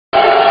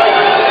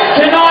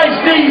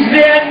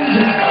the end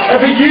of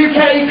a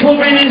UK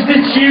clubbing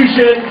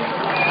institution.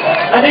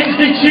 An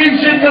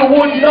institution that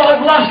would not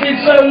have lasted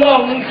so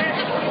long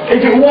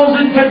if it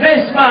wasn't for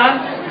this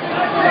man,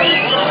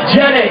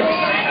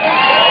 Genix.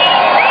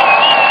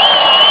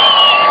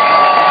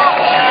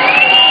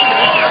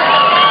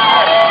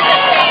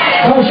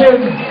 paSSion,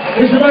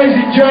 this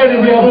amazing journey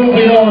we have all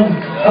been on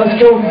has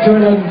come to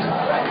an end.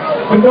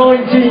 For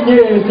 19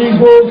 years, these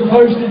walls have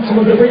hosted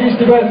some of the biggest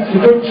events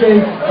the country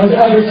has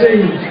ever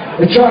seen,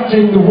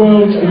 attracting the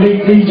world's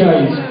elite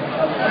DJs.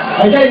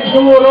 Against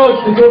all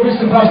odds, the club has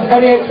surpassed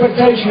any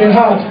expectation it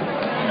had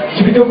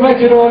to become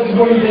recognised as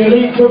one of the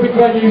elite clubbing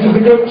venues of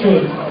the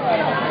country.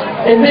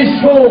 In this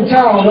small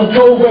town of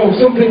Colville,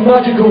 something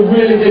magical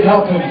really did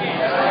happen.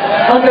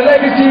 And the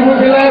legacy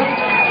will be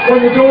left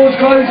when the doors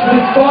close for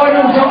the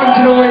final time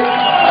tonight.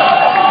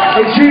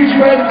 It's huge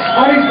events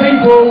and its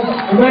people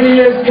for many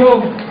years to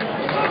come.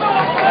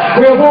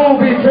 We have all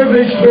been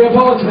privileged to be a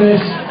part of this,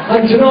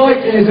 and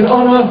tonight it is an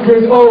honour for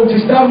us all to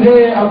stand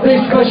here at this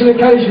special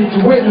occasion to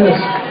witness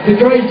the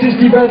greatest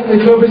event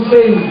the club has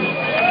seen.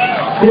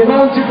 The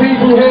amount of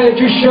people here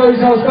just shows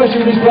how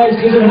special this place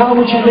is and how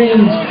much it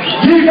means.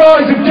 You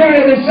guys have done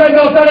it and sent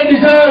off that it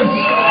deserves.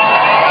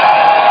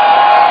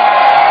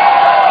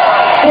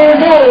 For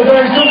us all,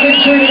 there is something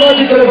truly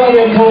magical about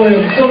the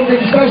Emporium,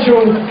 something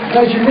special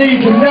that's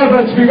unique and never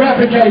to be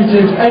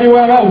replicated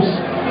anywhere else.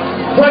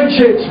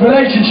 Friendships,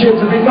 relationships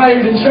have been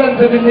made and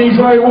strengthened in these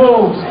very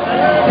walls.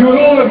 You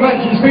will all have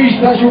met some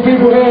special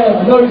people here,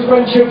 and those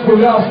friendships will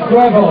last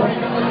forever.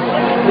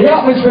 The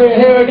atmosphere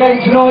here again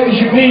tonight is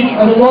unique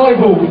and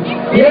unrivaled.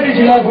 The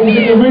energy levels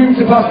in the room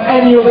surpass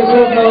any other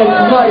club night,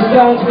 and that is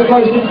down to the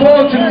most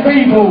important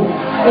people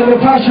in the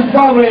paSSion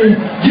family,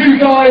 you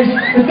guys,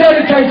 the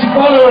dedicated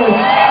followers.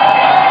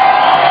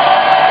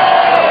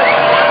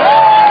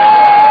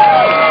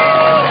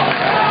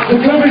 The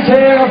club is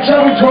here. I've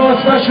travelled to our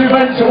special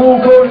events at all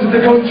corners of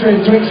the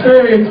country to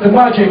experience the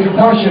magic of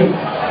paSSion.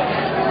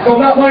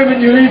 From that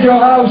moment you leave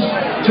your house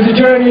to the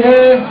journey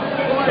here,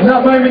 and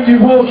that moment you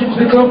walk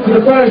into the club for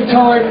the first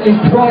time is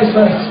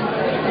priceless.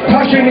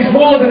 paSSion is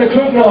more than a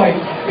club night.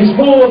 It's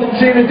more than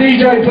seeing a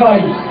DJ play.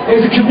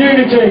 It's a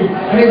community,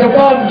 and it's a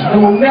bond that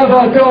will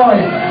never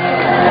die.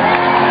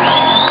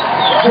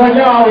 So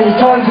now it's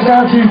time to say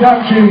a few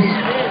thank yous.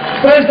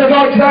 First I'd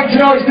like to thank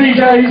tonight's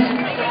DJs.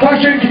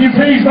 paSSion, can you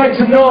please make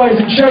some noise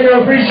and show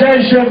your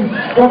appreciation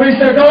for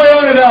Mr. Guy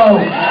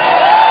Onadell,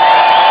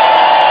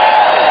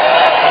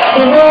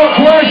 for Mark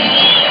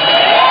West,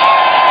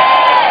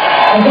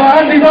 and for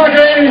Andy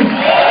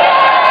Baggy.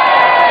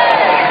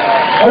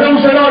 I'd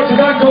also like to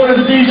thank all of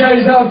the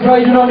DJs that have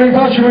played in our new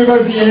paSSion room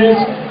over the years.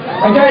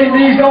 Again,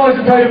 these guys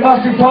have played a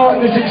massive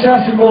part in the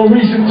success in more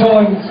recent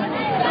times.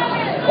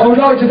 I would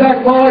like to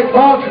thank Mike,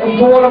 Mark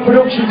and Paul on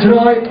production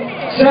tonight,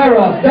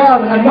 Sarah,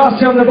 Dan and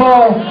Massey on the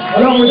bar,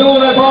 along with all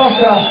their bar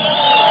staff.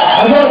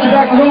 I'd like to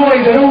thank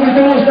Lloyd and all the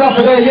door staff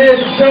for their years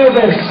of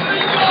service.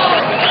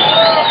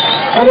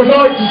 And I'd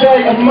like to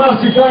say a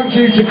massive thank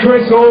you to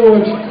Chris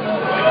Allwood.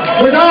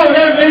 Without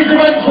him, these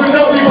events would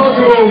not be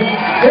possible.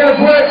 He has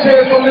worked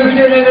here from the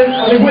beginning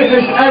and has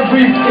witnessed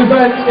every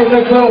event in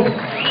the club.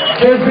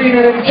 He has been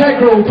an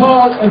integral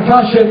part of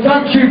paSSion.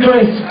 Thank you,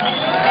 Chris.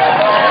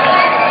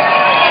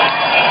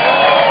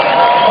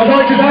 I'd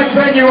like to thank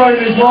venue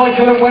owners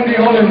Michael and Wendy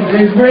Holland.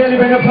 It's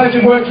really been a pleasure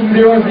working with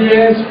you over the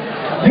years.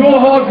 Your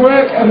hard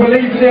work and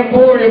belief in the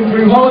Emporium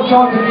through hard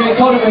times in the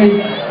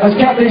economy has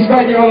kept this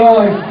venue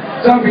alive.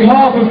 So on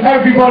behalf of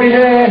everybody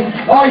here,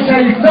 I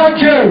say thank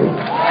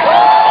you!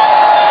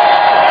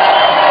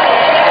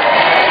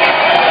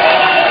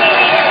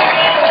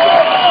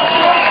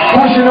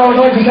 paSSion, I would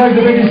like to say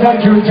the biggest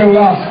thank you until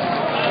last.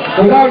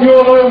 Without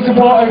your loyal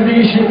support over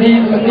these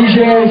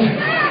years,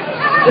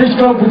 this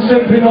club would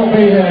simply not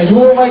be here. You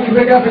all make a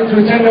big effort to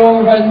attend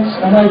our events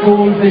and make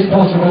all of this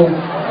possible.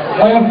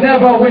 I have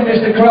never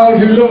witnessed a crowd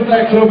who love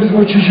their club as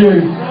much as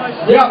you.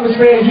 The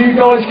atmosphere you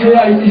guys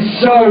create is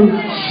so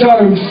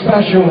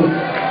special.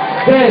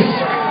 This,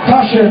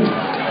 paSSion,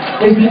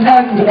 is the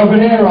end of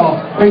an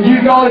era, but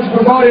you guys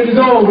provided us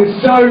all with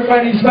so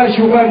many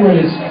special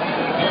memories.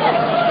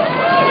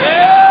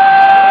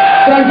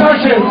 So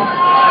paSSion,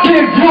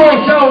 give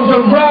yourselves a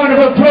round of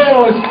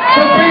applause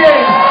for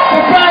being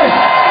the best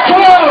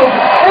club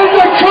in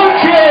the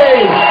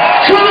country!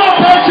 Come on,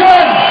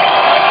 paSSion!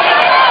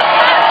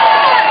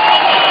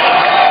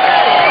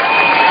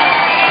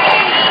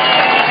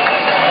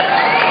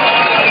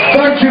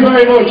 Thank you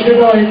very much, good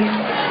night.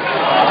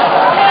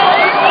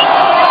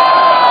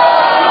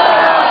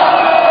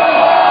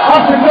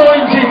 After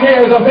 19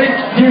 years, I think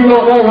you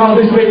lot know how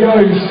this bit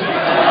goes.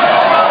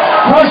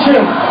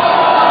 paSSion!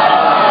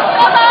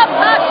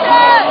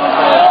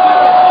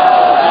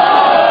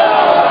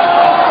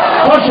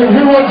 paSSion,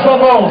 who wants some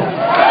more?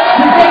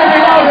 You've got to be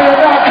louder than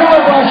that, come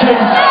on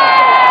paSSion!